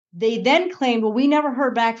They then claimed, well, we never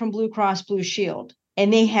heard back from Blue Cross Blue Shield,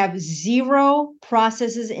 and they have zero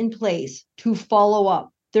processes in place to follow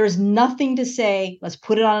up. There's nothing to say, let's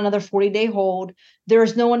put it on another 40-day hold.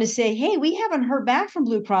 There's no one to say, hey, we haven't heard back from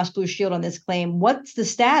Blue Cross Blue Shield on this claim. What's the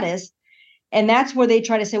status? And that's where they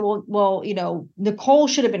try to say, well, Nicole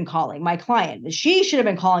should have been calling, my client. She should have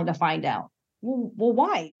been calling to find out. Well,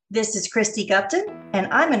 why? This is Christy Gupton, and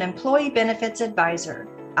I'm an employee benefits advisor.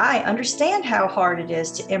 I understand how hard it is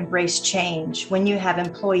to embrace change when you have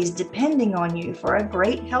employees depending on you for a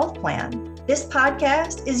great health plan. This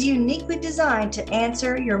podcast is uniquely designed to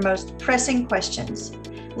answer your most pressing questions.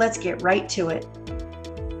 Let's get right to it.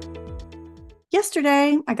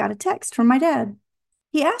 Yesterday, I got a text from my dad.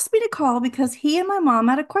 He asked me to call because he and my mom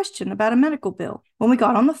had a question about a medical bill. When we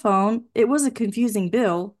got on the phone, it was a confusing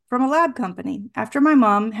bill from a lab company after my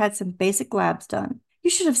mom had some basic labs done. You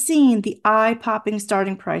should have seen the eye-popping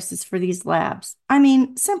starting prices for these labs. I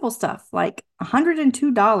mean, simple stuff like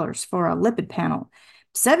 $102 for a lipid panel,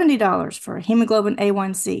 $70 for a hemoglobin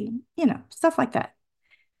A1C, stuff like that.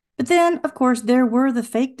 But then, of course, there were the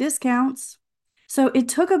fake discounts. So it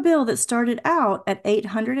took a bill that started out at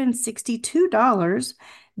 $862,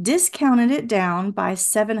 discounted it down by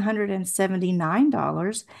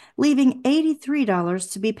 $779, leaving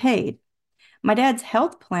 $83 to be paid. My dad's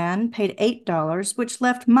health plan paid $8, which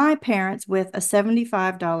left my parents with a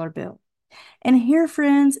 $75 bill. And here,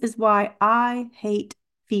 friends, is why I hate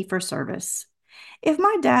fee-for-service. If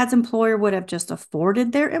my dad's employer would have just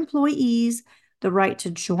afforded their employees the right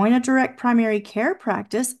to join a direct primary care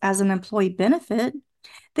practice as an employee benefit,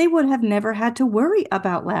 they would have never had to worry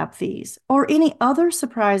about lab fees or any other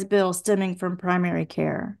surprise bill stemming from primary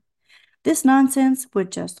care. This nonsense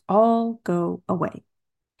would just all go away.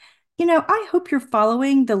 I hope you're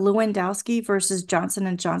following the Lewandowski versus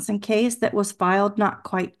Johnson & Johnson case that was filed not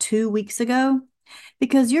quite 2 weeks ago,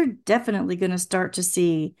 because you're definitely going to start to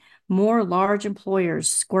see more large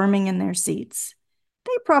employers squirming in their seats.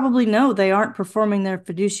 They probably know they aren't performing their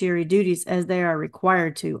fiduciary duties as they are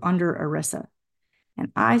required to under ERISA.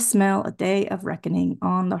 And I smell a day of reckoning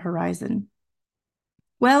on the horizon.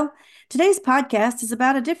 Well, today's podcast is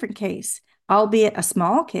about a different case, albeit a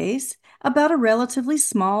small case, about a relatively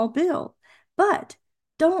small bill. But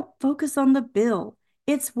don't focus on the bill.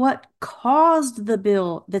 It's what caused the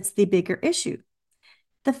bill that's the bigger issue.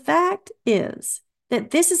 The fact is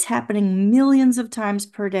that this is happening millions of times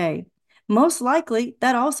per day. Most likely,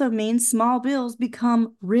 that also means small bills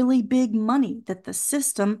become really big money that the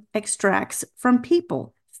system extracts from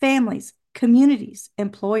people, families, communities,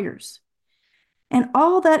 employers. And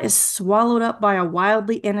all that is swallowed up by a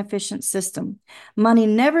wildly inefficient system, money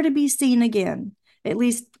never to be seen again, at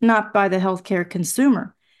least not by the healthcare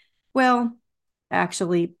consumer. Well,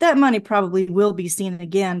 actually, that money probably will be seen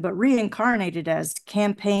again, but reincarnated as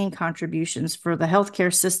campaign contributions for the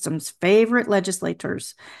healthcare system's favorite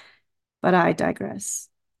legislators. But I digress.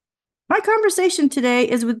 My conversation today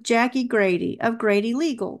is with Jackie Grady of Grady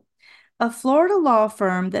Legal, a Florida law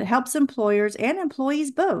firm that helps employers and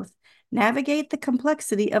employees both navigate the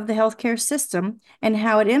complexity of the healthcare system and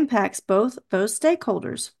how it impacts both those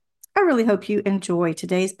stakeholders. I really hope you enjoy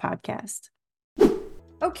today's podcast.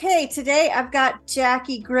 Okay, today I've got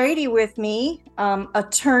Jackie Grady with me,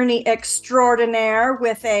 attorney extraordinaire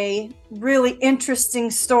with a really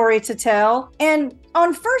interesting story to tell. And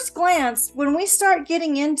on first glance, when we start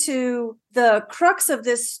getting into the crux of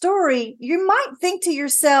this story, you might think to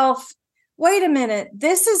yourself, wait a minute,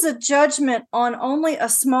 this is a judgment on only a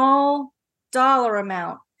small dollar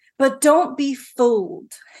amount. But don't be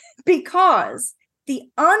fooled, because the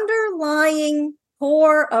underlying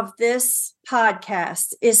core of this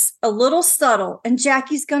podcast is a little subtle, and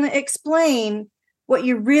Jackie's going to explain what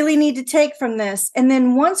you really need to take from this. And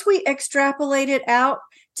then once we extrapolate it out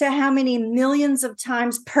to how many millions of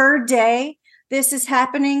times per day this is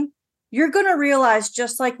happening, you're going to realize,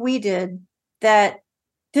 just like we did, that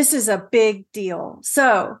this is a big deal.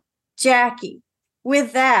 So, Jackie,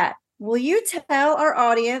 with that, will you tell our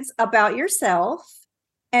audience about yourself,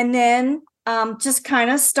 and then just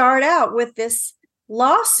kind of start out with this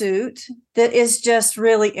lawsuit that is just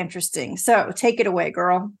really interesting. So take it away,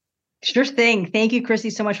 girl. Sure thing. Thank you, Christy,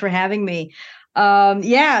 so much for having me.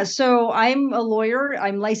 So I'm a lawyer.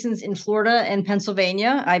 I'm licensed in Florida and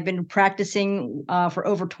Pennsylvania. I've been practicing for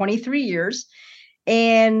over 23 years.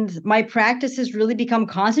 And my practice has really become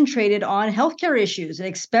concentrated on healthcare issues,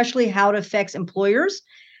 and especially how it affects employers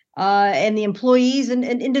and the employees and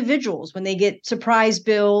individuals when they get surprise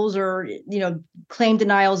bills or, claim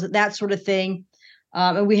denials, that sort of thing.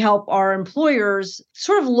 And we help our employers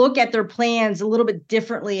sort of look at their plans a little bit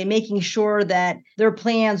differently and making sure that their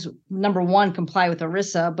plans, number one, comply with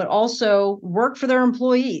ERISA, but also work for their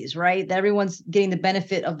employees, right? That everyone's getting the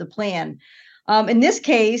benefit of the plan. In this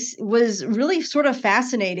case, was really sort of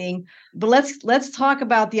fascinating. But let's talk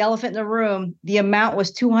about the elephant in the room. The amount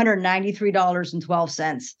was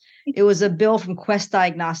 $293.12. It was a bill from Quest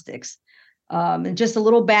Diagnostics. And just a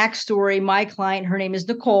little backstory, my client, her name is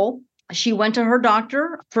Nicole. She went to her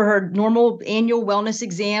doctor for her normal annual wellness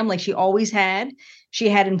exam, like she always had. She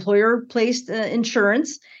had employer-placed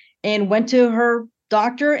insurance and went to her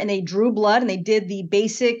doctor, and they drew blood and they did the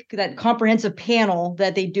basic, that comprehensive panel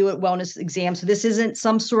that they do at wellness exams. So this isn't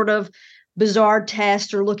some sort of bizarre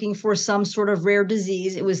test or looking for some sort of rare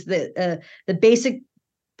disease. It was the basic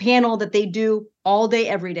panel that they do all day,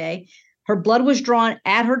 every day. Her blood was drawn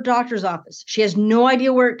at her doctor's office. She has no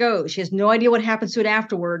idea where it goes. She has no idea what happens to it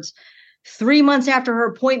afterwards. 3 months after her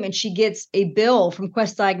appointment, she gets a bill from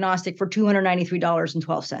Quest Diagnostic for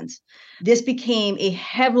 $293.12. This became a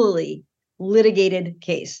heavily litigated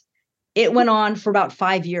case. It went on for about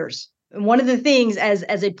 5 years. And one of the things,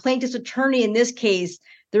 as a plaintiff's attorney in this case,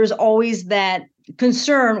 there's always that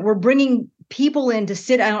concern. We're bringing people in to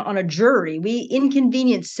sit on a jury. We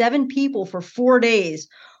inconvenienced 7 people for 4 days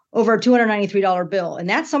over a $293 bill. And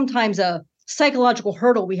that's sometimes a psychological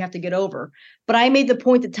hurdle we have to get over. But I made the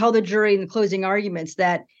point to tell the jury in the closing arguments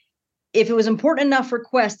that if it was important enough for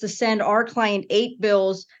Quest to send our client 8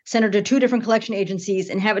 bills, send her to 2 different collection agencies,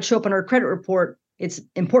 and have it show up on her credit report, it's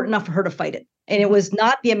important enough for her to fight it. And it was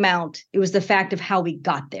not the amount, it was the fact of how we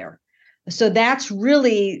got there. So that's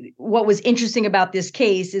really what was interesting about this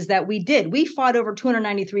case, is that we fought over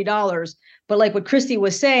 $293. But like what Christy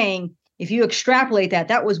was saying, if you extrapolate that,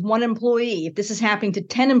 that was 1 employee. If this is happening to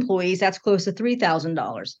 10 employees, that's close to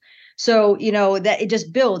 $3,000. So, that it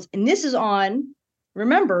just builds. And this is on,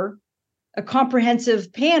 remember, a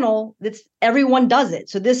comprehensive panel that's everyone does it.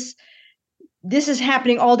 So this is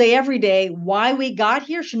happening all day, every day. Why we got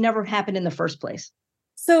here should never happen in the first place.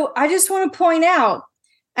 So I just want to point out,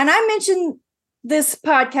 and I mentioned this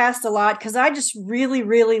podcast a lot because I just really,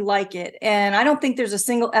 really like it. And I don't think there's a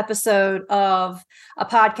single episode of a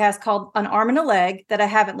podcast called An Arm and a Leg that I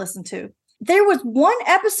haven't listened to. There was one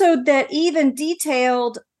episode that even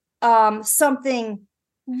detailed something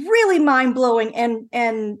really mind-blowing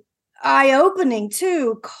and eye-opening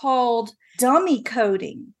too, called dummy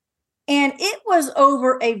coding. And it was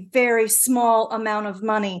over a very small amount of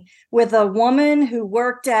money with a woman who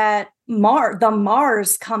worked at the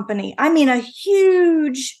Mars company. I mean, a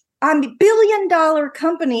huge, billion-dollar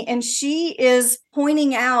company. And she is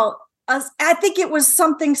pointing out, I think it was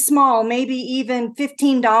something small, maybe even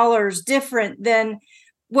 $15 different than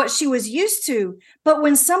what she was used to. But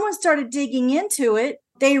when someone started digging into it,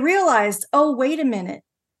 they realized, oh, wait a minute,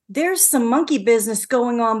 there's some monkey business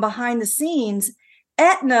going on behind the scenes.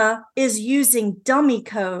 Aetna is using dummy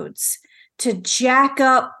codes to jack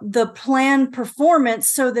up the plan performance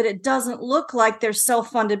so that it doesn't look like their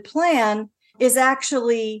self-funded plan is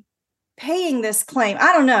actually paying this claim.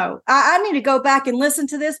 I don't know. I need to go back and listen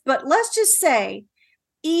to this, but let's just say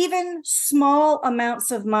even small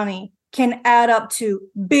amounts of money can add up to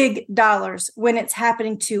big dollars when it's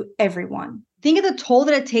happening to everyone. Think of the toll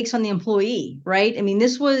that it takes on the employee, right? I mean,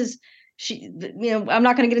 this was, I'm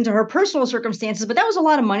not going to get into her personal circumstances, but that was a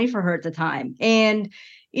lot of money for her at the time. And,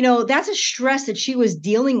 that's a stress that she was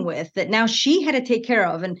dealing with that now she had to take care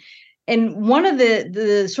of. And one of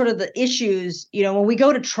the sort of the issues, when we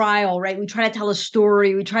go to trial, right, we try to tell a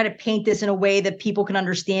story, we try to paint this in a way that people can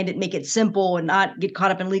understand it, make it simple and not get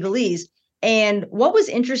caught up in legalese. And what was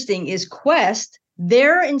interesting is Quest,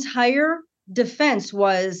 their entire defense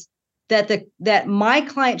was that my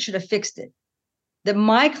client should have fixed it. That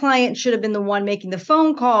my client should have been the one making the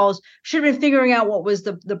phone calls, should have been figuring out what was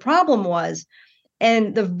the problem was.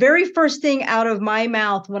 And the very first thing out of my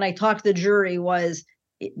mouth when I talked to the jury was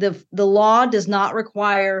the law does not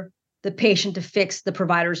require the patient to fix the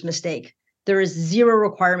provider's mistake. There is zero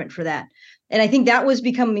requirement for that. And I think that was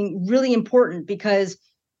becoming really important because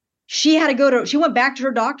she went back to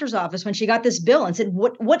her doctor's office when she got this bill and said,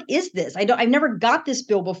 what is this? I've never got this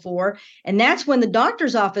bill before. And that's when the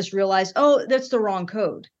doctor's office realized, oh, that's the wrong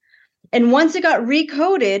code. And once it got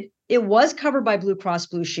recoded, it was covered by Blue Cross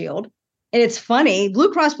Blue Shield. And it's funny,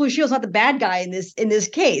 Blue Cross Blue Shield is not the bad guy in this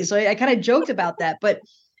case. So I kind of joked about that, but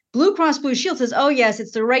Blue Cross Blue Shield says, oh yes,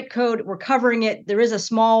 it's the right code. We're covering it. There is a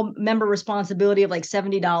small member responsibility of like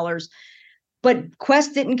 $70. But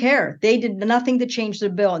Quest didn't care. They did nothing to change their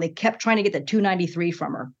bill, and they kept trying to get the $293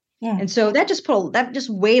 from her. Yeah. And so that just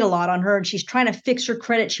weighed a lot on her. And she's trying to fix her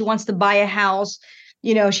credit. She wants to buy a house.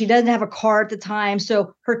 She doesn't have a car at the time.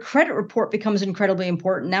 So her credit report becomes incredibly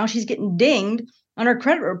important. Now she's getting dinged on her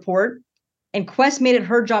credit report, and Quest made it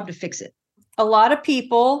her job to fix it. A lot of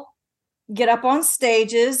people get up on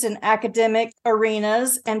stages in academic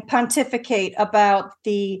arenas and pontificate about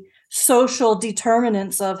the social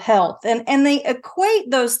determinants of health. And they equate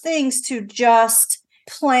those things to just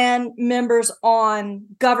plan members on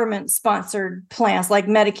government-sponsored plans like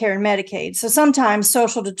Medicare and Medicaid. So sometimes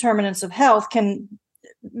social determinants of health can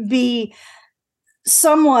be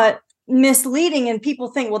somewhat misleading, and people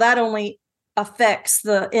think, well, that only affects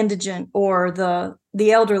the indigent or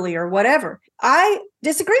the elderly or whatever. I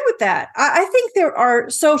disagree with that. I think there are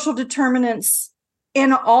social determinants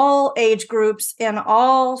in all age groups, in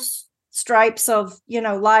all stripes of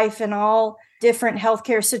life, in all different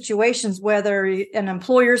healthcare situations, whether an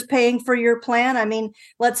employer's paying for your plan. I mean,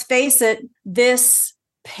 let's face it, this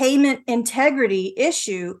payment integrity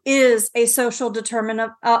issue is a social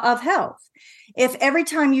determinant of health. If every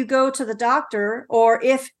time you go to the doctor, or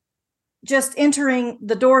if just entering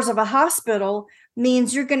the doors of a hospital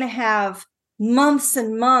means you're going to have months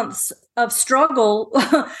and months of struggle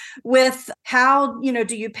with how,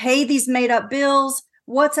 do you pay these made up bills?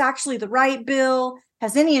 What's actually the right bill?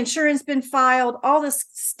 Has any insurance been filed? All this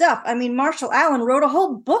stuff. I mean, Marshall Allen wrote a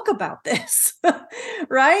whole book about this,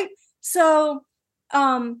 right? So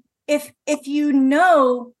if you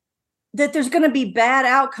know that there's going to be bad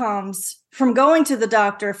outcomes from going to the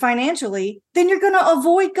doctor financially, then you're going to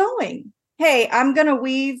avoid going. Hey, I'm going to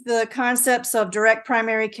weave the concepts of direct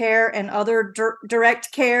primary care and other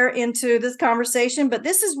direct care into this conversation, but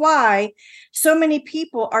this is why so many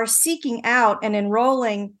people are seeking out and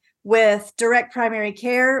enrolling with direct primary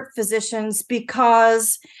care physicians,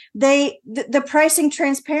 because the pricing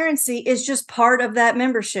transparency is just part of that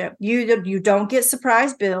membership. You don't get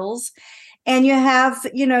surprise bills, and you have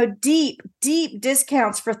deep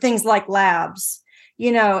discounts for things like labs,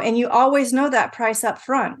 and you always know that price up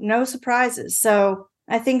front, no surprises. So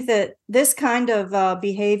I think that this kind of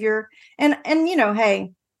behavior, and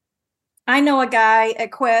hey, I know a guy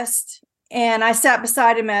at Quest, and I sat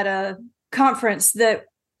beside him at a conference that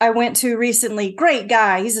I went to recently. Great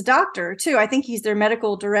guy. He's a doctor too. I think he's their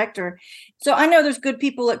medical director. So I know there's good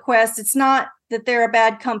people at Quest. It's not that they're a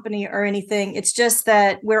bad company or anything. It's just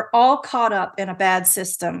that we're all caught up in a bad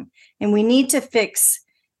system, and we need to fix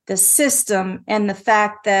the system and the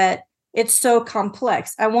fact that it's so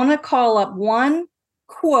complex. I want to call up one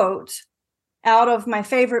quote out of my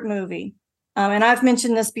favorite movie. And I've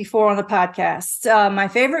mentioned this before on the podcast. My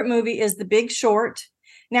favorite movie is The Big Short.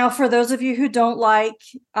 Now, for those of you who don't like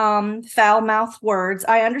foul-mouthed words,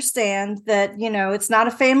 I understand that, it's not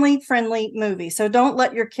a family-friendly movie. So don't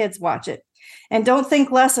let your kids watch it. And don't think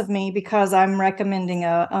less of me because I'm recommending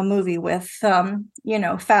a movie with,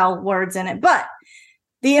 foul words in it. But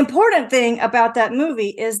the important thing about that movie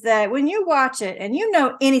is that when you watch it and you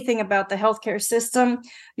know anything about the healthcare system,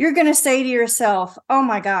 you're going to say to yourself, oh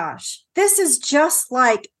my gosh, this is just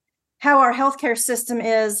like how our healthcare system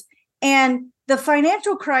is. And the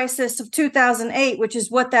financial crisis of 2008, which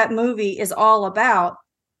is what that movie is all about,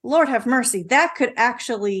 Lord have mercy, that could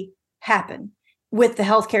actually happen with the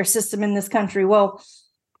healthcare system in this country. Well,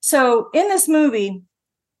 so in this movie,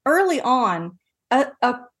 early on,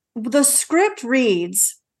 the script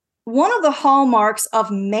reads, one of the hallmarks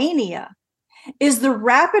of mania is the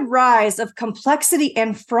rapid rise of complexity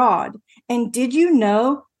and fraud. And did you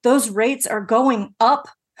know those rates are going up?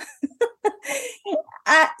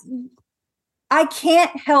 I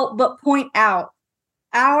can't help but point out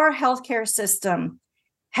our healthcare system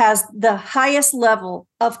has the highest level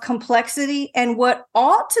of complexity and what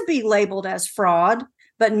ought to be labeled as fraud,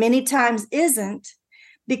 but many times isn't,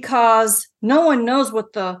 because no one knows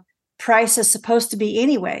what the price is supposed to be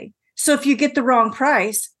anyway. So if you get the wrong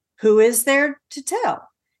price, who is there to tell?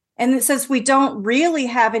 And it says we don't really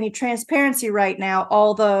have any transparency right now,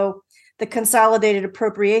 although the Consolidated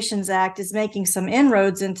Appropriations Act is making some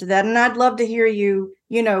inroads into that. And I'd love to hear you,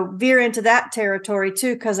 veer into that territory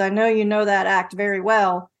too, because I know you know that act very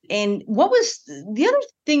well. And what was the other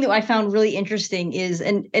thing that I found really interesting is,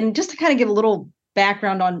 and just to kind of give a little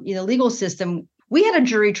background on the legal system, we had a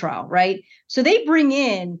jury trial, right? So they bring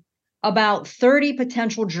in about 30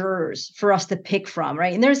 potential jurors for us to pick from,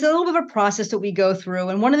 right? And there's a little bit of a process that we go through.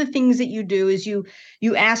 And one of the things that you do is you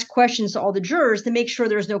ask questions to all the jurors to make sure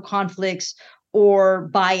there's no conflicts or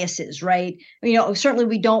biases, right?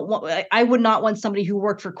 Certainly I would not want somebody who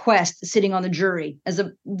worked for Quest sitting on the jury, as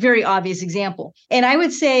a very obvious example. And I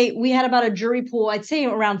would say we had about a jury pool, I'd say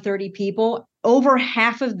around 30 people. Over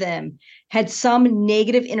half of them had some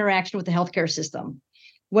negative interaction with the healthcare system.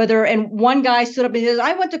 and one guy stood up and says,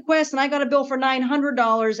 I went to Quest and I got a bill for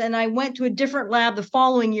 $900 and I went to a different lab the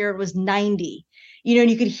following year, it was 90.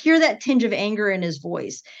 And you could hear that tinge of anger in his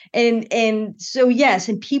voice. And so, yes,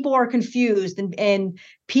 and people are confused and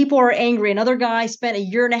people are angry. Another guy spent a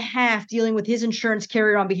year and a half dealing with his insurance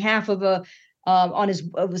carrier on behalf of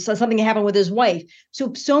something that happened with his wife.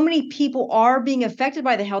 So many people are being affected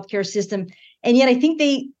by the healthcare system. And yet I think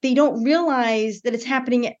they don't realize that it's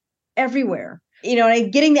happening everywhere.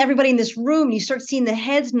 And getting everybody in this room, you start seeing the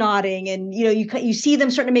heads nodding and, you see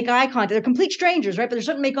them starting to make eye contact. They're complete strangers, right? But they're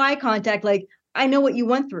starting to make eye contact like, I know what you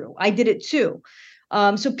went through. I did it too.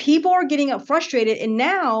 So people are getting frustrated. And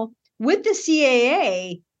now with the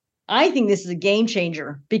CAA, I think this is a game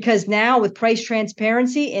changer because now with price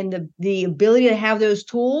transparency and the ability to have those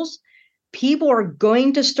tools, people are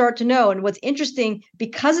going to start to know. And what's interesting,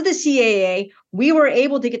 because of the CAA, we were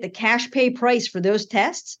able to get the cash pay price for those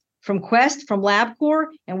tests from Quest, from LabCorp,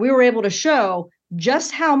 and we were able to show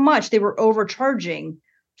just how much they were overcharging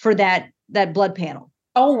for that blood panel.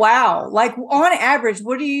 Oh, wow. Like on average,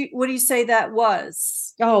 what do you say that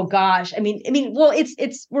was? Oh gosh. I mean, well,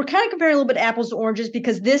 it's we're kind of comparing a little bit apples to oranges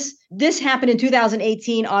because this happened in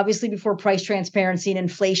 2018, obviously before price transparency and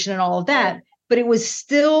inflation and all of that. Right. But it was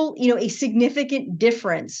still, a significant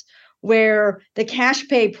difference where the cash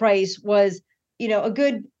pay price was, a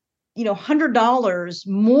good, $100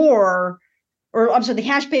 more, or I'm sorry, the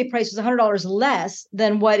cash pay price was $100 less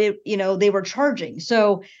than what they were charging.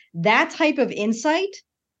 So that type of insight,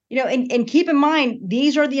 and keep in mind,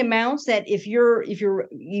 these are the amounts that if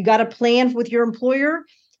you got a plan with your employer,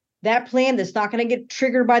 that plan that's not going to get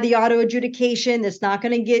triggered by the auto adjudication, that's not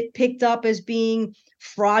going to get picked up as being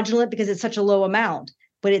fraudulent because it's such a low amount,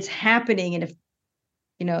 but it's happening. And if,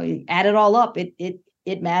 you add it all up,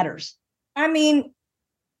 it matters. I mean,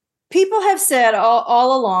 people have said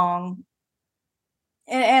all along,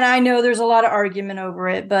 and I know there's a lot of argument over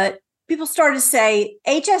it, but people started to say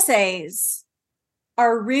HSAs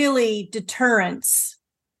are really deterrents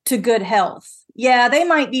to good health. Yeah, they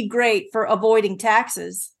might be great for avoiding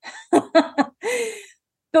taxes.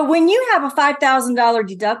 But when you have a $5,000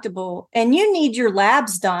 deductible and you need your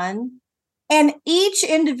labs done, and each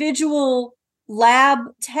individual lab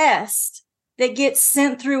test that gets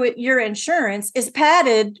sent through your insurance is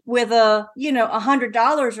padded with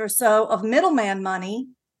 $100 or so of middleman money,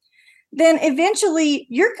 then eventually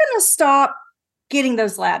you're going to stop getting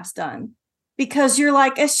those labs done because you're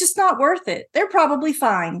like, it's just not worth it. They're probably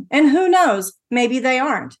fine. And who knows? Maybe they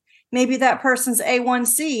aren't. Maybe that person's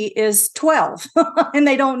A1C is 12 and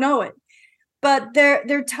they don't know it. But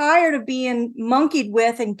they're tired of being monkeyed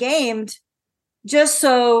with and gamed just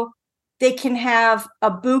so they can have a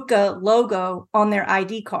Buca logo on their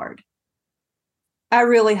ID card. I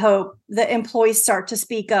really hope that employees start to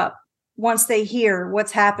speak up once they hear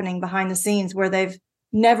what's happening behind the scenes where they've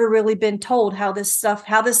never really been told how this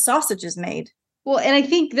sausage is made. Well, and I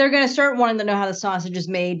think they're going to start wanting to know how the sausage is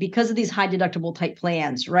made because of these high deductible type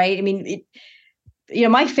plans, right? I mean,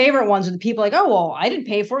 my favorite ones are the people like, oh, well, I didn't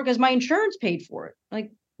pay for it because my insurance paid for it.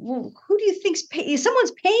 Like, well, who do you think's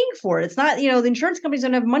someone's paying for it? It's not, the insurance companies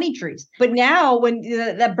don't have money trees. But now when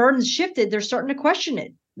that burden's shifted, they're starting to question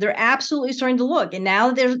it. They're absolutely starting to look. And now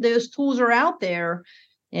those tools are out there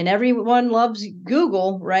and everyone loves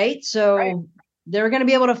Google, right? So right. They're going to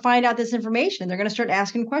be able to find out this information. They're going to start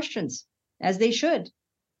asking questions as they should.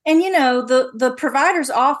 And, the provider's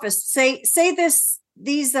office, say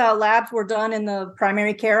these labs were done in the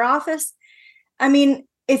primary care office. I mean,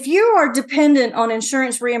 if you are dependent on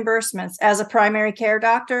insurance reimbursements as a primary care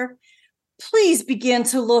doctor, please begin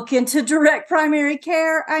to look into direct primary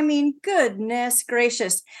care. I mean, goodness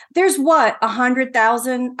gracious. There's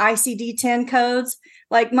 100,000 ICD-10 codes.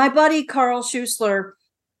 Like my buddy, Carl Schuessler,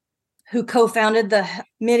 who co-founded the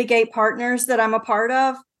Mitigate Partners that I'm a part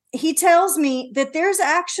of, he tells me that there's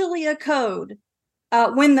actually a code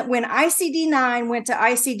when ICD-9 went to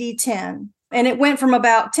ICD-10, and it went from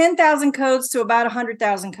about 10,000 codes to about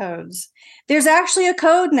 100,000 codes. There's actually a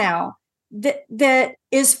code now that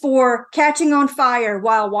is for catching on fire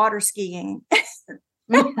while water skiing.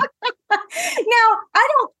 Now, I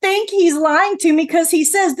don't think he's lying to me because he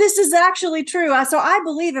says this is actually true. So I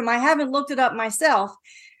believe him. I haven't looked it up myself.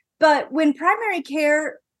 But when primary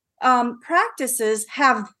care practices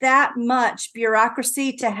have that much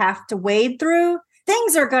bureaucracy to have to wade through,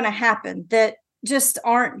 things are going to happen that just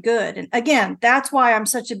aren't good. And again, that's why I'm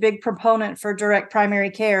such a big proponent for direct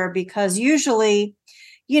primary care, because usually,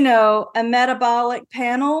 a metabolic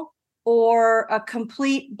panel or a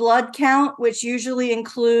complete blood count, which usually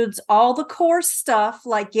includes all the core stuff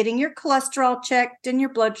like getting your cholesterol checked and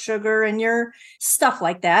your blood sugar and your stuff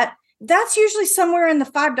like that. that's usually somewhere in the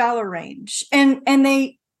 $5 range. And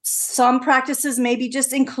some practices maybe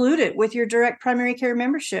just include it with your direct primary care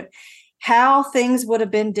membership. How things would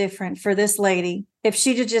have been different for this lady if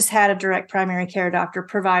she'd have just had a direct primary care doctor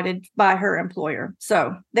provided by her employer.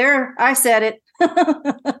 So there, I said it.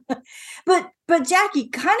 But Jackie,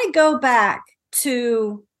 kind of go back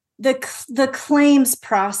to the claims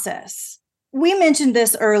process. We mentioned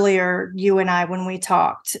this earlier, you and I, when we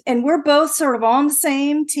talked, and we're both sort of on the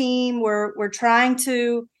same team. We're trying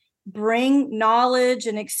to bring knowledge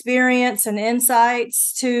and experience and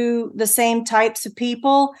insights to the same types of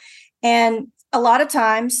people. And a lot of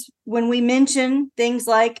times when we mention things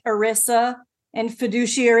like ERISA and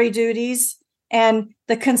fiduciary duties and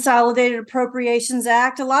the Consolidated Appropriations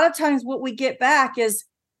Act, a lot of times what we get back is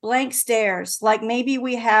blank stares, like maybe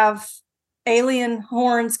we have alien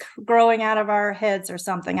horns growing out of our heads or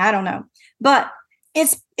something. I don't know. But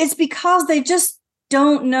it's because they just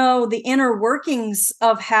don't know the inner workings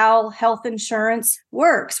of how health insurance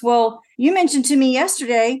works. Well, you mentioned to me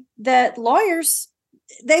yesterday that lawyers,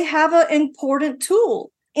 they have an important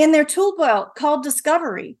tool in their tool belt called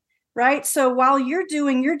discovery, right? So while you're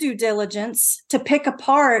doing your due diligence to pick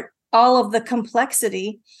apart all of the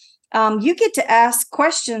complexity, you get to ask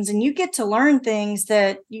questions and you get to learn things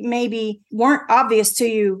that maybe weren't obvious to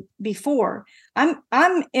you before.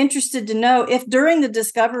 I'm interested to know if during the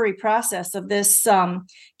discovery process of this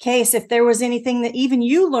case, if there was anything that even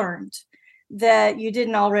you learned that you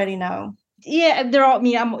didn't already know. Yeah, they're all. I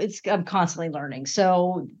mean, I'm constantly learning.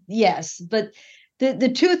 So yes, but the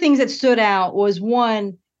two things that stood out was,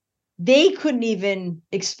 one, they couldn't even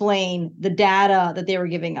explain the data that they were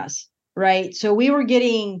giving us, right? So we were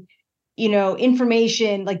getting,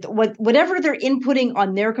 information like whatever they're inputting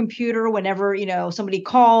on their computer whenever, somebody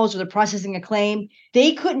calls or they're processing a claim,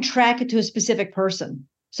 they couldn't track it to a specific person.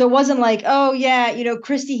 So it wasn't like, oh yeah,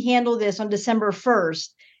 Christy handled this on December 1st.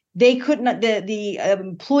 They couldn't, the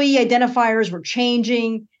employee identifiers were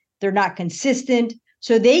changing. They're not consistent.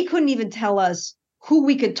 So they couldn't even tell us who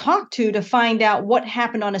we could talk to find out what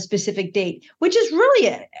happened on a specific date, which is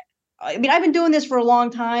really, I've been doing this for a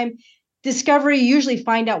long time. Discovery, you usually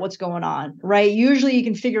find out what's going on, right? Usually you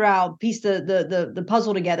can figure out, piece the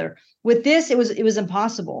puzzle together. With this, it was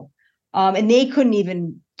impossible. And they couldn't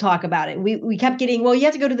even talk about it. We kept getting, well, you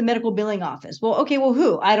have to go to the medical billing office. Well, okay, well,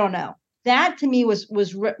 who? I don't know. That to me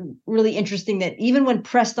was really interesting, that even when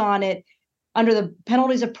pressed on it under the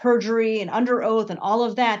penalties of perjury and under oath and all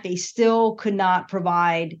of that, they still could not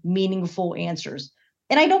provide meaningful answers.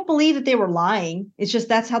 And I don't believe that they were lying. It's just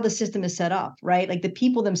that's how the system is set up, right? Like the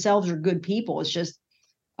people themselves are good people. It's just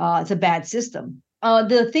it's a bad system.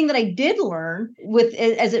 The thing that I did learn with,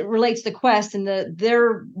 as it relates to Quest and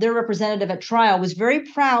their representative at trial, was very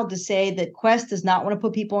proud to say that Quest does not want to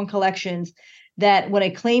put people in collections, that when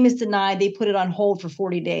a claim is denied, they put it on hold for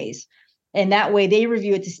 40 days. And that way they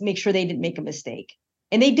review it to make sure they didn't make a mistake.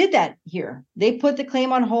 And they did that here. They put the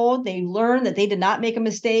claim on hold. They learned that they did not make a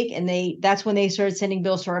mistake. And that's when they started sending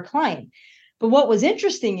bills to our client. But what was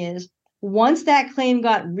interesting is, once that claim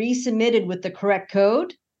got resubmitted with the correct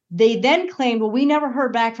code, they then claimed, well, we never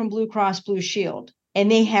heard back from Blue Cross Blue Shield.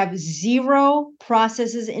 And they have zero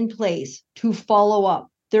processes in place to follow up.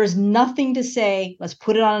 There's nothing to say, let's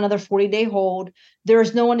put it on another 40-day hold.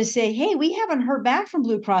 There's no one to say, hey, we haven't heard back from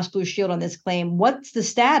Blue Cross Blue Shield on this claim. What's the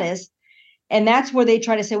status? And that's where they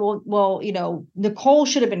try to say, well, Nicole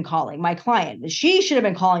should have been calling, my client. She should have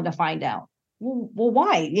been calling to find out. Well,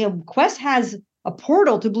 why? Quest has a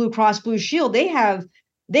portal to Blue Cross Blue Shield. They have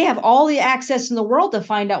all the access in the world to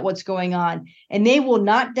find out what's going on. And they will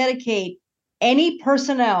not dedicate any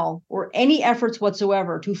personnel or any efforts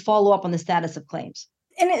whatsoever to follow up on the status of claims.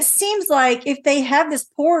 And it seems like if they have this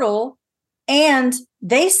portal and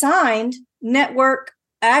they signed network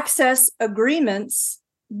access agreements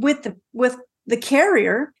with the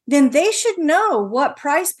carrier, then they should know what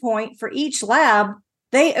price point for each lab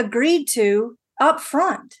they agreed to up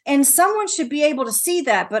front. And someone should be able to see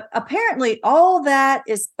that. But apparently all that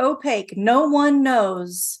is opaque. No one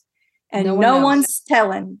knows. And no one's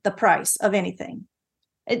telling the price of anything.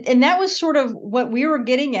 And that was sort of what we were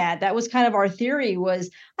getting at. That was kind of our theory. Was,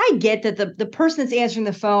 I get that the person that's answering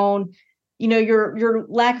the phone, your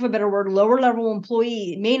lack of a better word, lower level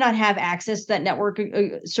employee may not have access to that network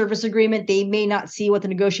service agreement. They may not see what the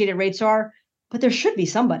negotiated rates are, but there should be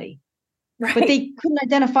somebody. Right. But they couldn't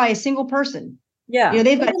identify a single person. Yeah.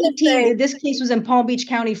 They've got 18. This case was in Palm Beach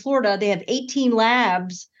County, Florida. They have 18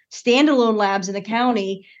 labs, standalone labs in the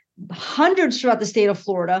county, hundreds throughout the state of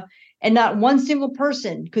Florida. And not one single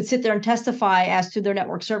person could sit there and testify as to their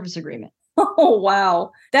network service agreement. Oh,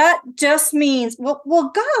 wow. That just means,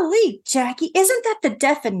 well, golly, Jackie, isn't that the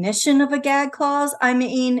definition of a gag clause? I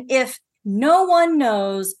mean, if no one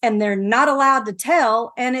knows and they're not allowed to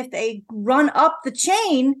tell, and if they run up the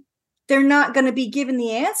chain, they're not going to be given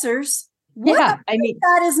the answers. Yeah, I mean,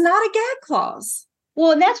 that is not a gag clause.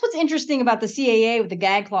 Well, and that's what's interesting about the CAA with the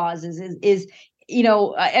gag clause is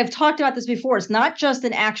I've talked about this before. It's not just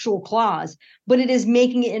an actual clause, but it is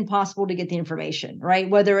making it impossible to get the information, right?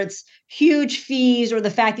 Whether it's huge fees or the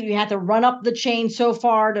fact that you have to run up the chain so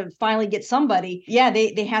far to finally get somebody. Yeah,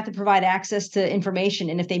 they have to provide access to information.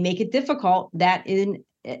 And if they make it difficult, that in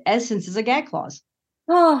essence is a gag clause.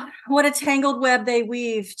 Oh, what a tangled web they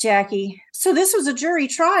weave, Jackie. So this was a jury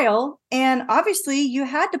trial, and obviously you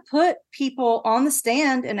had to put people on the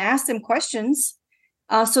stand and ask them questions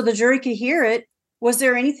so the jury could hear it. Was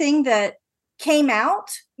there anything that came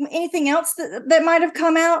out? Anything else that might have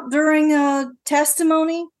come out during a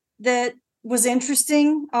testimony that was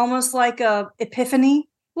interesting, almost like a epiphany?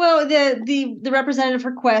 Well, the representative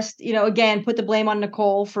request, again, put the blame on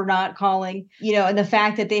Nicole for not calling, and the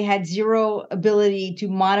fact that they had zero ability to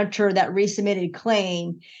monitor that resubmitted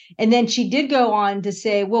claim. And then she did go on to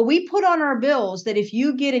say, well, we put on our bills that if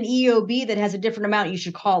you get an EOB that has a different amount, you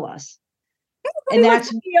should call us. And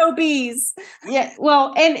that's EOBs. Yeah.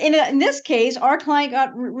 Well, and in this case, our client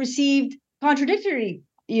received contradictory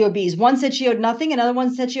EOBs. One said she owed nothing. Another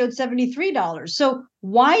one said she owed $73. So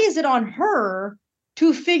why is it on her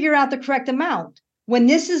to figure out the correct amount when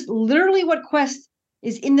this is literally what Quest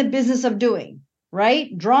is in the business of doing,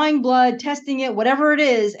 right? Drawing blood, testing it, whatever it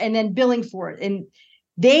is, and then billing for it. And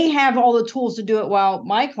they have all the tools to do it, while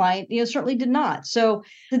my client, certainly did not. So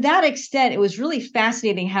to that extent, it was really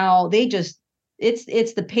fascinating how they just,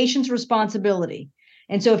 it's the patient's responsibility.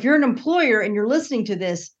 And so if you're an employer and you're listening to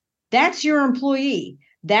this, that's your employee.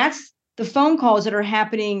 That's the phone calls that are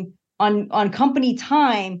happening on company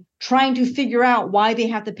time, trying to figure out why they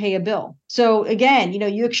have to pay a bill. So again,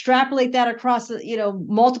 you extrapolate that across,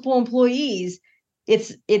 multiple employees,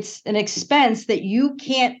 it's an expense that you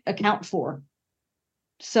can't account for.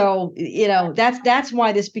 So, that's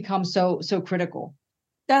why this becomes so critical.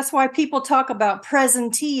 That's why people talk about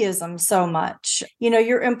presenteeism so much.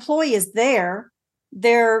 Your employee is there.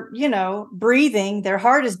 They're, breathing, their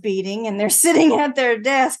heart is beating, and they're sitting at their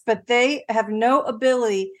desk, but they have no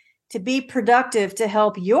ability to be productive to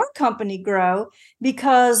help your company grow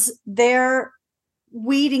because they're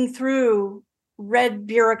weeding through red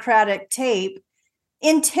bureaucratic tape,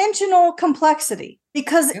 intentional complexity.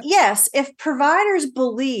 Because yes, if providers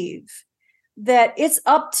believe that it's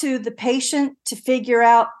up to the patient to figure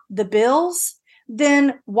out the bills,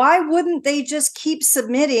 then why wouldn't they just keep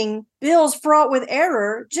submitting bills fraught with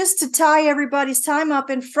error just to tie everybody's time up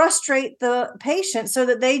and frustrate the patient so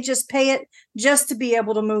that they just pay it just to be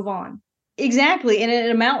able to move on? Exactly. And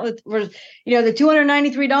an amount where, the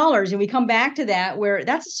 $293, and we come back to that, where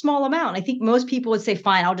that's a small amount. I think most people would say,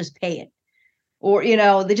 fine, I'll just pay it. Or,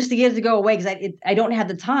 they just to get it to go away because I don't have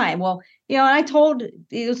the time. Well, and I told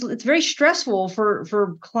it's very stressful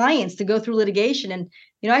for clients to go through litigation. And,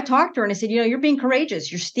 I talked to her and I said, you're being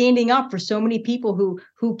courageous. You're standing up for so many people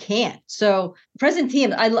who can't. So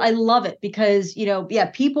presenteeism, I love it because,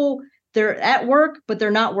 people, they're at work, but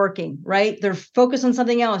they're not working, right? They're focused on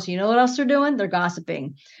something else. You know what else they're doing? They're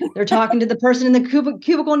gossiping. They're talking to the person in the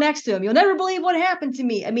cubicle next to them. You'll never believe what happened to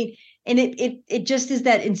me. I mean, and it just is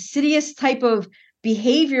that insidious type of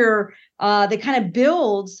behavior that kind of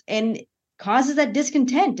builds and causes that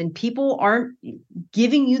discontent, and people aren't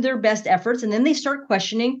giving you their best efforts, and then they start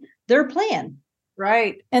questioning their plan.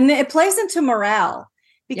 Right. And it plays into morale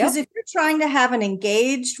because if you're trying to have an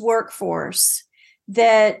engaged workforce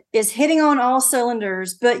that is hitting on all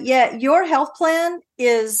cylinders, but yet your health plan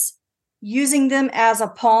is using them as a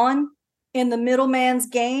pawn in the middleman's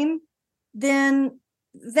game, then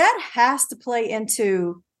that has to play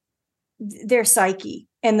into their psyche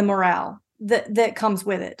and the morale that comes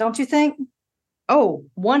with it. Don't you think? Oh,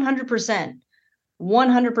 100%.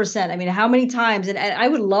 100%. I mean, how many times, and I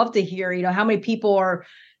would love to hear, how many people are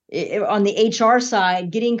on the HR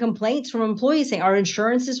side getting complaints from employees saying our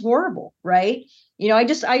insurance is horrible, right? I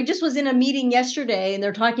just was in a meeting yesterday and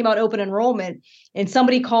they're talking about open enrollment, and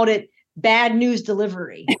somebody called it bad news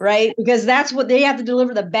delivery, right? Because that's what they have to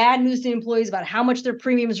deliver, the bad news to employees about how much their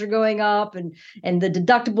premiums are going up and the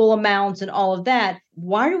deductible amounts and all of that.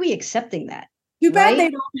 Why are we accepting that? Too bad they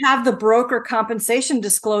don't have the broker compensation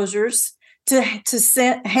disclosures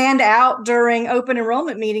to hand out during open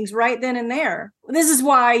enrollment meetings right then and there. This is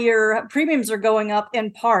why your premiums are going up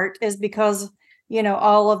in part, is because,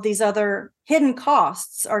 all of these other hidden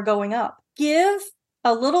costs are going up. Give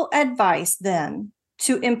a little advice then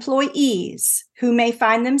to employees who may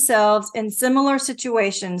find themselves in similar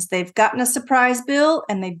situations. They've gotten a surprise bill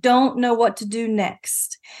and they don't know what to do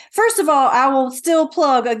next. First of all, I will still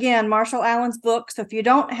plug again Marshall Allen's book. So if you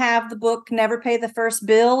don't have the book, Never Pay the First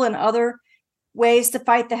Bill and Other Ways to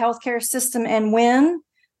Fight the Healthcare System and Win,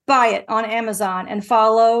 buy it on Amazon and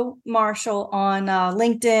follow Marshall on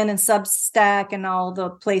LinkedIn and Substack and all the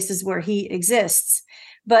places where he exists.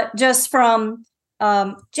 But just from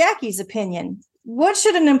Jackie's opinion, what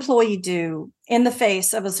should an employee do in the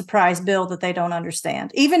face of a surprise bill that they don't understand,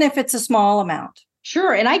 even if it's a small amount?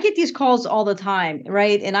 Sure. And I get these calls all the time,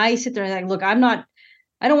 right? And I sit there and think, look, I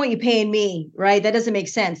don't want you paying me, right? That doesn't make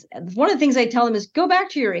sense. One of the things I tell them is go back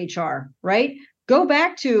to your HR, right? Go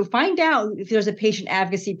back to find out if there's a patient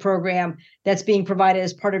advocacy program that's being provided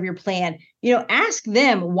as part of your plan. Ask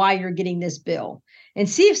them why you're getting this bill and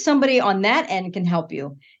see if somebody on that end can help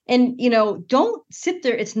you. And, don't sit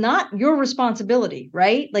there. It's not your responsibility,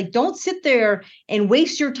 right? Like, don't sit there and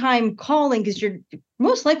waste your time calling because you're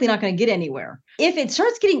most likely not going to get anywhere. If it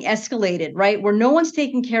starts getting escalated, right, where no one's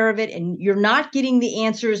taking care of it and you're not getting the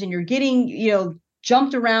answers and you're getting,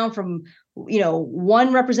 jumped around from,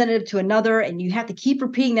 one representative to another, and you have to keep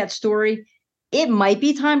repeating that story, it might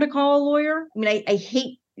be time to call a lawyer. I mean, I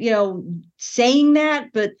hate, saying that,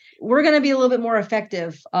 but we're going to be a little bit more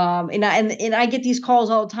effective. And I get these calls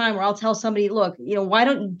all the time where I'll tell somebody, look, why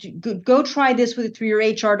don't you go try this through your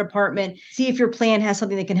HR department, see if your plan has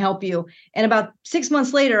something that can help you. And about 6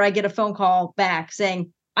 months later, I get a phone call back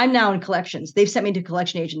saying, I'm now in collections. They've sent me to a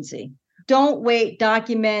collection agency. Don't wait,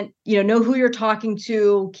 document, know who you're talking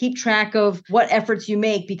to, keep track of what efforts you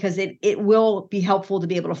make, because it will be helpful to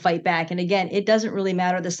be able to fight back. And again, it doesn't really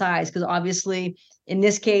matter the size, because obviously in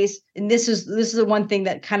this case, and this is the one thing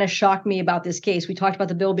that kind of shocked me about this case. We talked about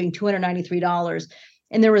the bill being $293,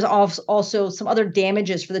 and there was also some other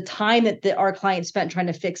damages for the time that our client spent trying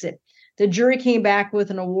to fix it. The jury came back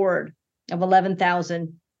with an award of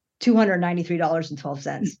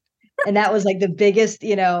 $11,293.12. And that was like the biggest,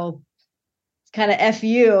 kind of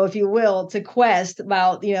FU, if you will, to Quest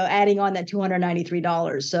about, adding on that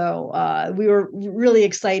 $293. So we were really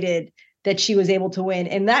excited that she was able to win.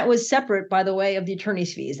 And that was separate, by the way, of the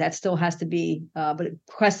attorney's fees. That still has to be, but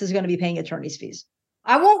Quest is going to be paying attorney's fees.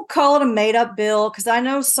 I won't call it a made up bill, because I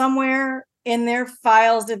know somewhere in their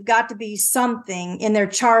files, there've got to be something in their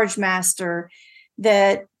charge master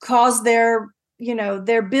that caused their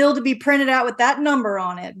bill to be printed out with that number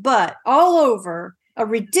on it. But all over, a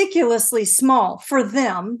ridiculously small, for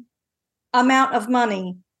them, amount of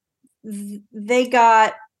money, they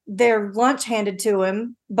got their lunch handed to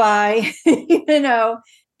him by, an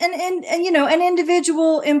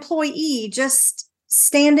individual employee just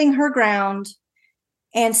standing her ground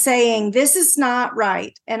and saying, this is not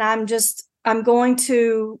right. And I'm just going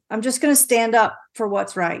to stand up for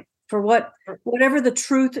what's right, for whatever the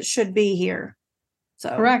truth should be here.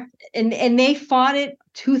 So correct. And they fought it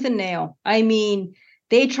tooth and nail. I mean,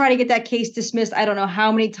 they try to get that case dismissed. I don't know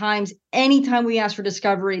how many times. Anytime we asked for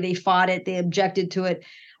discovery, they fought it. They objected to it.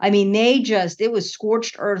 I mean, it was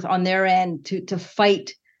scorched earth on their end to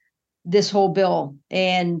fight this whole bill.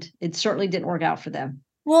 And it certainly didn't work out for them.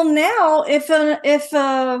 Well, now if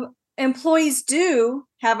employees do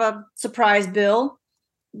have a surprise bill,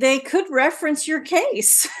 they could reference your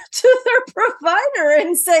case to their provider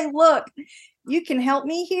and say, look, you can help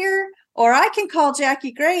me here, or I can call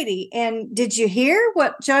Jackie Grady. And did you hear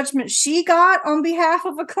what judgment she got on behalf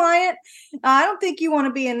of a client? I don't think you want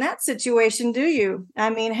to be in that situation, do you?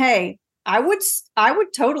 I mean, hey, I would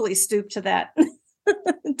totally stoop to that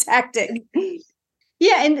tactic.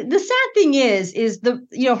 Yeah. And the sad thing is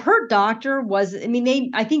her doctor was, I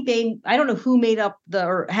don't know who made up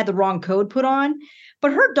or had the wrong code put on,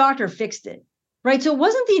 but her doctor fixed it. Right. So it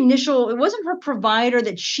wasn't her provider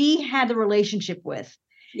that she had the relationship with.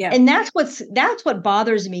 Yeah. And that's what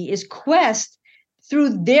bothers me is Quest,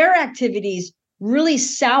 through their activities, really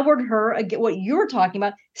soured her, what you're talking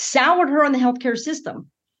about, soured her on the healthcare system.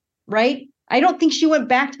 Right. I don't think she went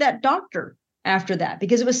back to that doctor after that,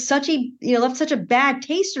 because it was left such a bad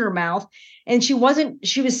taste in her mouth. And she was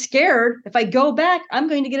scared, if I go back, I'm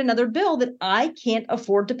going to get another bill that I can't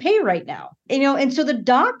afford to pay right now. And so the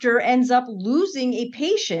doctor ends up losing a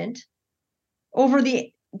patient over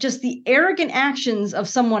the arrogant actions of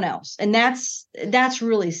someone else. And that's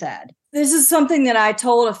really sad. This is something that I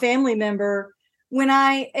told a family member when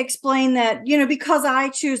I explained that, because I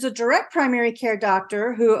choose a direct primary care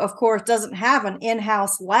doctor who, of course, doesn't have an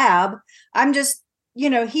in-house lab. I'm just,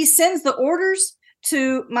 he sends the orders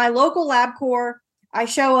to my local LabCorp. I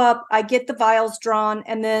show up, I get the vials drawn,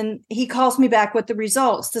 and then he calls me back with the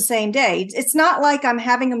results the same day. It's not like I'm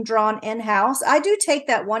having them drawn in-house. I do take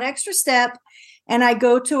that one extra step and I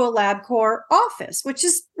go to a LabCorp office, which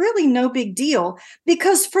is really no big deal,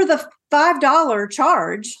 because for the $5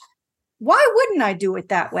 charge, why wouldn't I do it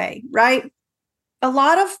that way, right? A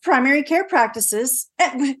lot of primary care practices,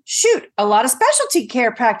 a lot of specialty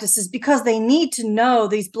care practices, because they need to know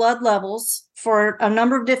these blood levels for a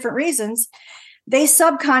number of different reasons, they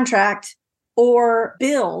subcontract or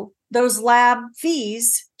bill those lab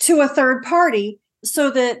fees to a third party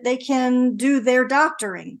so that they can do their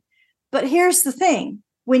doctoring. But here's the thing.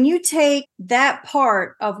 When you take that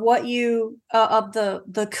part of what you of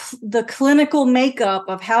the clinical makeup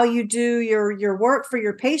of how you do your work for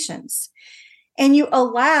your patients, and you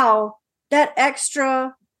allow that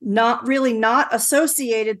extra not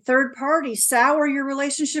associated third party sour your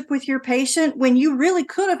relationship with your patient when you really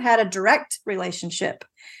could have had a direct relationship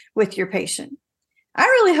with your patient. I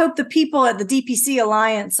really hope the people at the DPC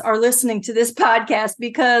Alliance are listening to this podcast,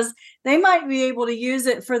 because they might be able to use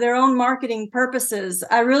it for their own marketing purposes.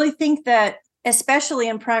 I really think that, especially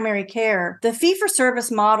in primary care, the fee-for-service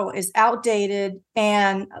model is outdated,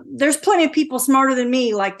 and there's plenty of people smarter than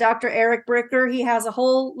me, like Dr. Eric Bricker. He has a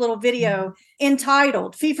whole little video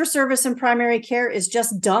entitled "Fee-for-Service in Primary Care is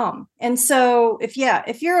Just Dumb." And so if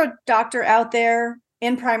you're a doctor out there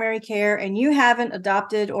in primary care and you haven't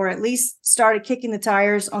adopted or at least started kicking the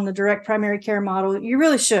tires on the direct primary care model, you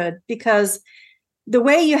really should, because the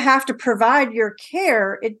way you have to provide your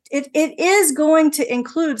care, it is going to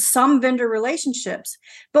include some vendor relationships.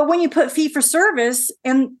 But when you put fee for service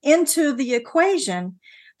into the equation,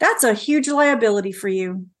 that's a huge liability for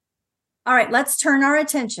you. All right, let's turn our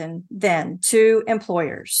attention then to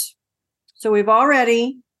employers. So we've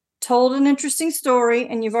already told an interesting story,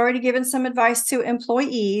 and you've already given some advice to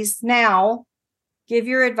employees. Now, give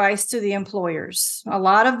your advice to the employers. A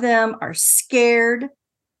lot of them are scared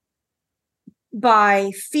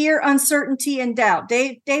by fear, uncertainty, and doubt.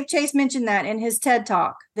 Dave Chase mentioned that in his TED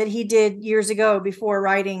Talk that he did years ago before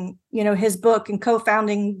writing, his book and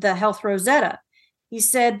co-founding the Health Rosetta. He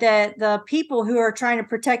said that the people who are trying to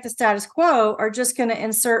protect the status quo are just going to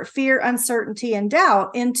insert fear, uncertainty, and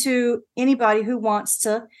doubt into anybody who wants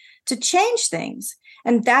to change things.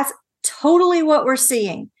 And that's totally what we're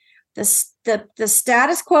seeing. The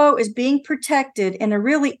status quo is being protected in a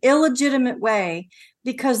really illegitimate way,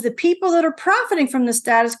 because the people that are profiting from the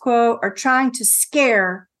status quo are trying to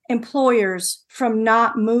scare employers from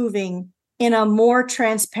not moving in a more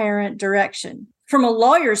transparent direction. From a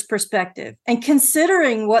lawyer's perspective, and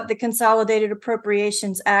considering what the Consolidated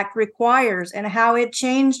Appropriations Act requires and how it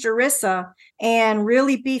changed ERISA and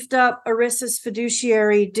really beefed up ERISA's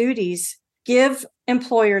fiduciary duties, give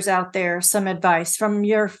employers out there some advice from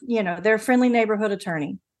their friendly neighborhood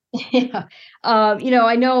attorney. Yeah.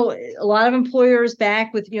 I know a lot of employers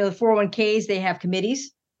back with, the 401ks, they have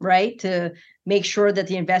committees, right, to make sure that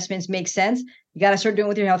the investments make sense. You got to start doing it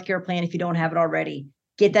with your healthcare plan if you don't have it already.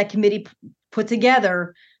 Get that committee put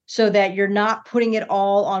together so that you're not putting it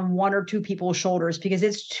all on one or two people's shoulders, because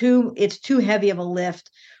it's too heavy of a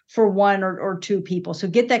lift for one or two people. So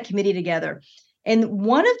get that committee together. And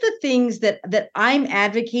one of the things that I'm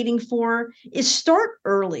advocating for is start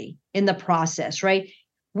early in the process, right?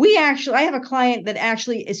 I have a client that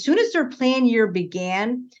actually, as soon as their plan year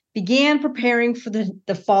began preparing for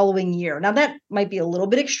the following year. Now that might be a little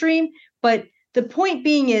bit extreme, but the point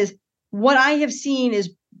being is, what I have seen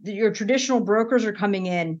is your traditional brokers are coming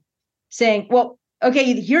in saying, well,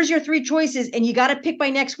 okay, here's your three choices, and you got to pick by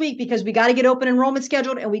next week because we got to get open enrollment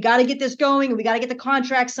scheduled, and we got to get this going, and we got to get the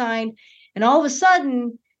contract signed. And all of a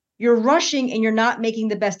sudden you're rushing and you're not making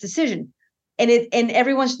the best decision. And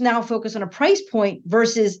everyone's now focused on a price point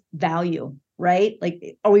versus value, right?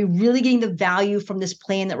 Like, are we really getting the value from this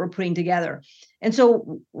plan that we're putting together? And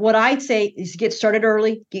so what I'd say is get started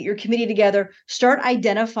early, get your committee together, start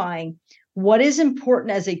identifying what is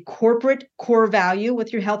important as a corporate core value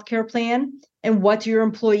with your healthcare plan and what do your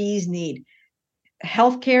employees need.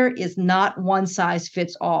 Healthcare is not one size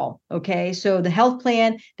fits all. Okay. So the health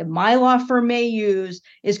plan that my law firm may use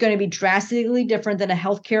is going to be drastically different than a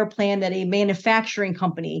healthcare plan that a manufacturing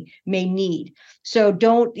company may need. So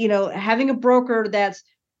don't, having a broker that's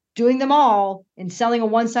doing them all and selling a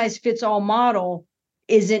one size fits all model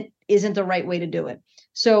isn't the right way to do it.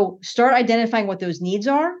 So start identifying what those needs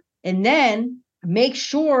are, and then make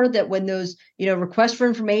sure that when those, request for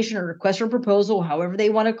information or request for proposal, however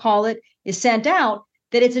they want to call it, is sent out,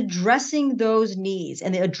 that it's addressing those needs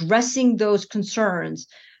and addressing those concerns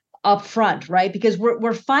up front, right? Because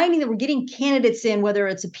we're finding that we're getting candidates in, whether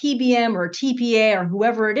it's a PBM or a TPA or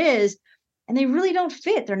whoever it is, and they really don't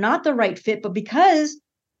fit. They're not the right fit, but because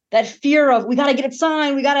that fear of we got to get it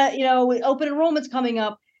signed, we got to, open enrollment's coming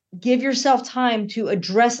up, give yourself time to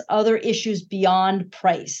address other issues beyond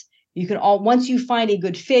price. You can once you find a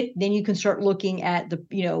good fit, then you can start looking at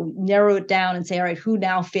narrow it down and say, all right, who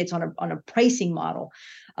now fits on a pricing model?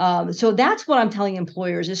 So that's what I'm telling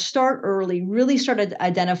employers is start early, really start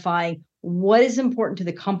identifying what is important to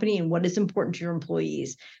the company and what is important to your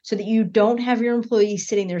employees so that you don't have your employees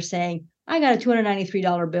sitting there saying, I got a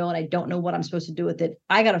 $293 bill and I don't know what I'm supposed to do with it.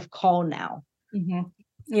 I got to call now. Mm-hmm.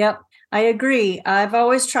 Yep, I agree. I've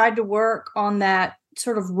always tried to work on that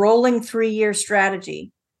sort of rolling 3-year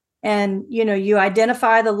strategy. And, you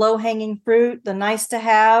identify the low-hanging fruit, the nice to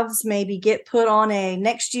haves, maybe get put on a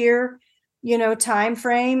next year, time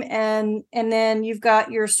frame. And then you've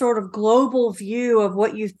got your sort of global view of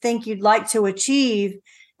what you think you'd like to achieve.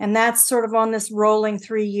 And that's sort of on this rolling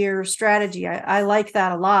 3-year strategy. I like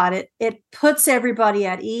that a lot. It puts everybody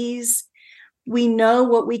at ease. We know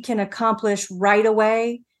what we can accomplish right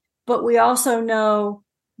away, but we also know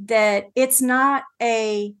that it's not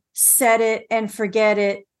a set it and forget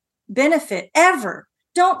it benefit ever.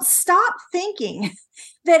 Don't stop thinking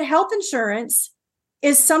that health insurance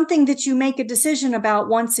is something that you make a decision about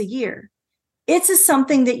once a year. It's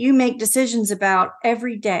something that you make decisions about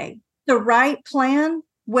every day. The right plan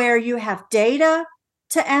where you have data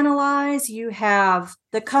to analyze, you have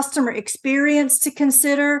the customer experience to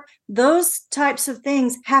consider, those types of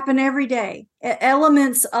things happen every day.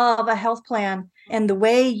 Elements of a health plan and the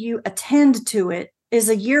way you attend to it is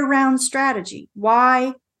a year-round strategy.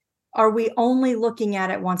 Why are we only looking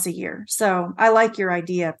at it once a year? So I like your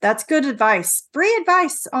idea. That's good advice. Free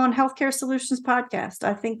advice on Healthcare Solutions Podcast.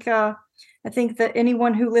 I think that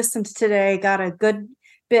anyone who listened today got a good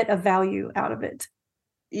bit of value out of it.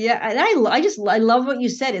 Yeah, and I love what you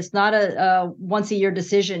said. It's not a once a year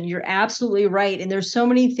decision. You're absolutely right. And there's so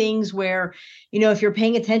many things where, if you're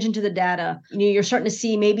paying attention to the data, you're starting to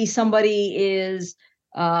see maybe somebody is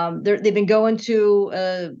they've been going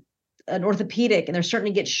to an orthopedic and they're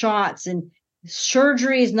starting to get shots, and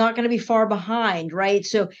surgery is not going to be far behind, right?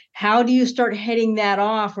 So how do you start heading that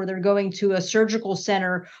off, or they're going to a surgical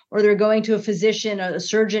center, or they're going to a physician, a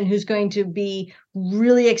surgeon who's going to be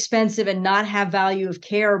really expensive and not have value of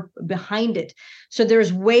care behind it. So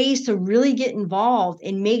there's ways to really get involved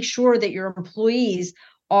and make sure that your employees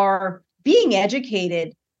are being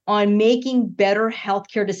educated on making better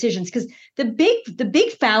healthcare decisions. Because the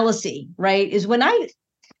big fallacy, right, is when I'm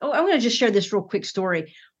going to just share this real quick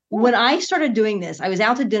story. When I started doing this, I was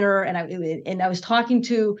out to dinner and I was talking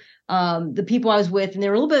to the people I was with, and they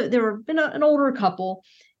were an older couple,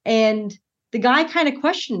 and the guy kind of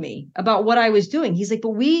questioned me about what I was doing. He's like, "But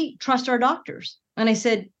we trust our doctors," and I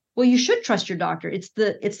said, "Well, you should trust your doctor. It's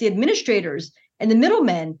the administrators and the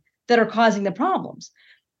middlemen that are causing the problems."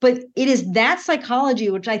 But it is that psychology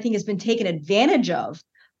which I think has been taken advantage of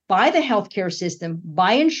by the healthcare system,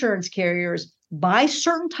 by insurance carriers, by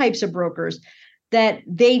certain types of brokers, that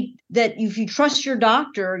if you trust your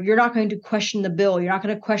doctor, you're not going to question the bill. You're not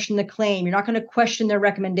going to question the claim. You're not going to question their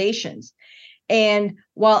recommendations. And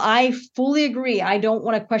while I fully agree, I don't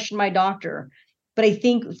want to question my doctor, but I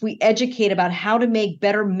think if we educate about how to make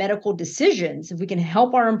better medical decisions, if we can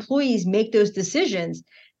help our employees make those decisions,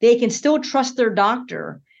 they can still trust their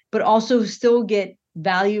doctor, but also still get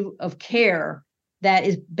value of care that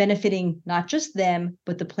is benefiting not just them,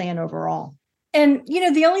 but the plan overall. And,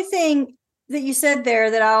 the only thing that you said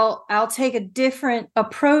there that I'll take a different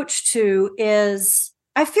approach to is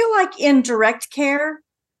I feel like in direct care,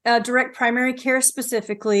 direct primary care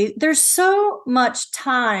specifically, there's so much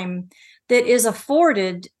time that is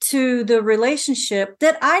afforded to the relationship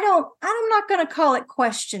that I'm not going to call it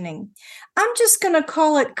questioning. I'm just going to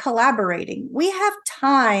call it collaborating. We have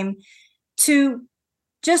time to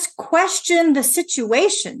just question the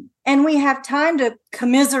situation, and we have time to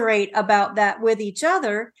commiserate about that with each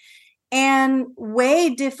other and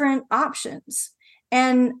weigh different options.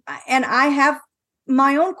 And I have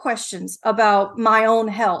my own questions about my own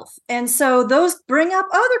health. And so those bring up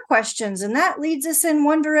other questions, and that leads us in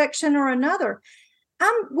one direction or another.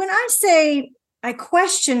 When I say I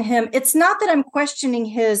question him, it's not that I'm questioning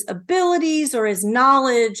his abilities or his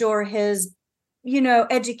knowledge or his,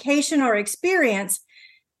 education or experience.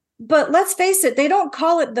 But let's face it, they don't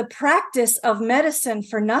call it the practice of medicine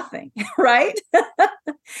for nothing, right?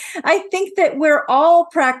 I think that we're all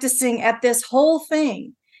practicing at this whole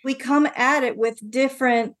thing. We come at it with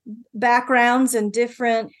different backgrounds and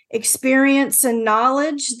different experience and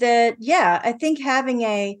knowledge that, I think having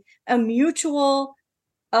a mutual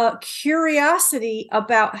curiosity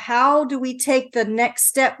about how do we take the next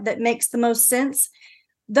step that makes the most sense,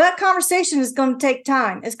 that conversation is going to take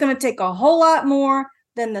time. It's going to take a whole lot more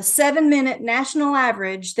than the 7-minute national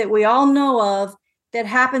average that we all know of that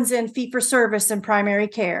happens in fee-for-service and primary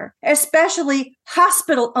care, especially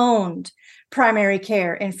hospital-owned primary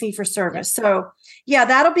care and fee-for-service. So yeah,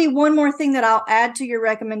 that'll be one more thing that I'll add to your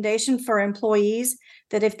recommendation for employees,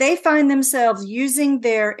 that if they find themselves using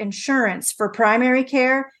their insurance for primary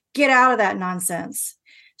care, get out of that nonsense.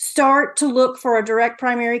 Start to look for a direct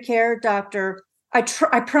primary care doctor. I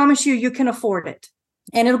promise you can afford it,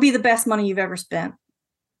 and it'll be the best money you've ever spent.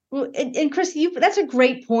 Well, and Christy, that's a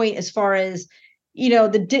great point as far as,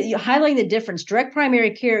 highlighting the difference. Direct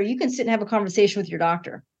primary care, you can sit and have a conversation with your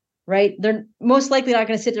doctor, right? They're most likely not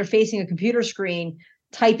going to sit there facing a computer screen,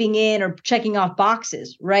 typing in or checking off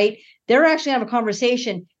boxes, right? They're actually have a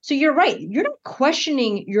conversation. So you're right. You're not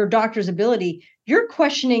questioning your doctor's ability. You're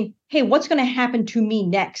questioning, hey, what's going to happen to me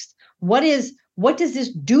next? What does this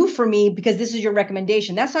do for me? Because this is your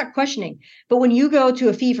recommendation. That's not questioning. But when you go to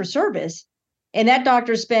a fee for service and that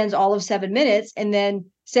doctor spends all of 7 minutes and then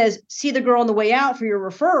says, see the girl on the way out for your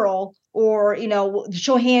referral, or,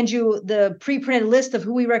 she'll hand you the pre-printed list of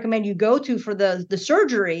who we recommend you go to for the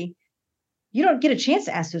surgery, you don't get a chance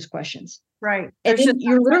to ask those questions. Right. And then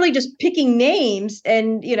you're literally just picking names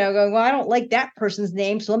and, going, well, I don't like that person's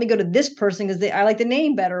name, so let me go to this person because I like the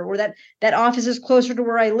name better, or that office is closer to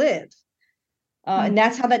where I live. And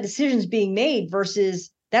that's how that decision is being made versus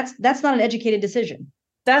that's not an educated decision.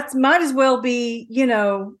 That might as well be,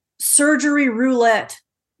 surgery roulette,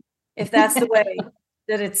 if that's the way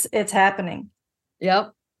that it's happening.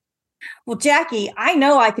 Yep. Well, Jackie, I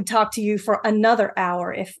know I could talk to you for another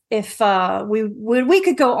hour if we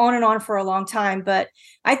could go on and on for a long time, but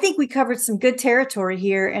I think we covered some good territory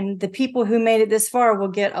here, and the people who made it this far will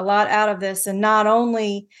get a lot out of this, and not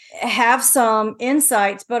only have some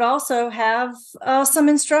insights, but also have some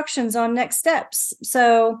instructions on next steps.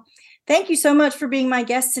 So thank you so much for being my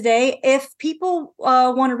guest today. If people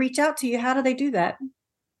want to reach out to you, how do they do that?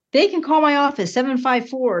 They can call my office,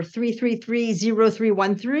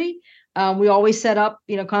 754-333-0313. We always set up,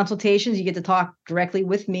 consultations. You get to talk directly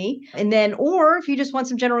with me. And then, or if you just want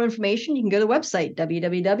some general information, you can go to the website,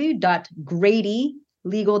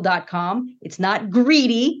 www.gradylegal.com. It's not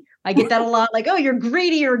greedy. I get that a lot, like, oh, you're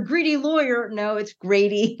greedy, you're a greedy lawyer. No, it's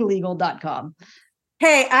gradylegal.com.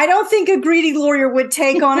 Hey, I don't think a greedy lawyer would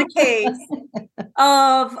take on a case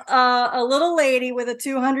of a little lady with a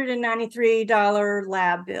 $293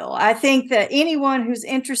 lab bill. I think that anyone who's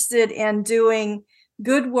interested in doing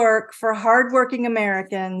good work for hardworking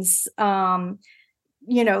Americans,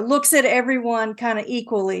 looks at everyone kind of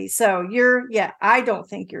equally. So I don't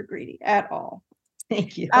think you're greedy at all.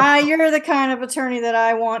 Thank you. You're the kind of attorney that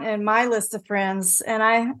I want in my list of friends, and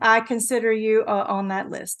I consider you on that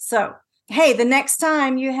list. So, hey, the next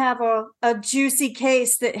time you have a juicy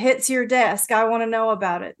case that hits your desk, I want to know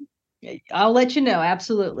about it. I'll let you know.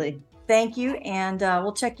 Absolutely. Thank you. And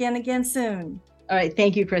we'll check in again soon. All right.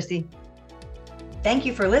 Thank you, Christy. Thank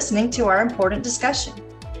you for listening to our important discussion.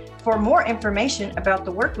 For more information about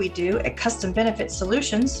the work we do at Custom Benefit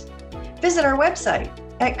Solutions, visit our website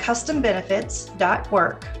at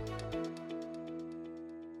custombenefits.work.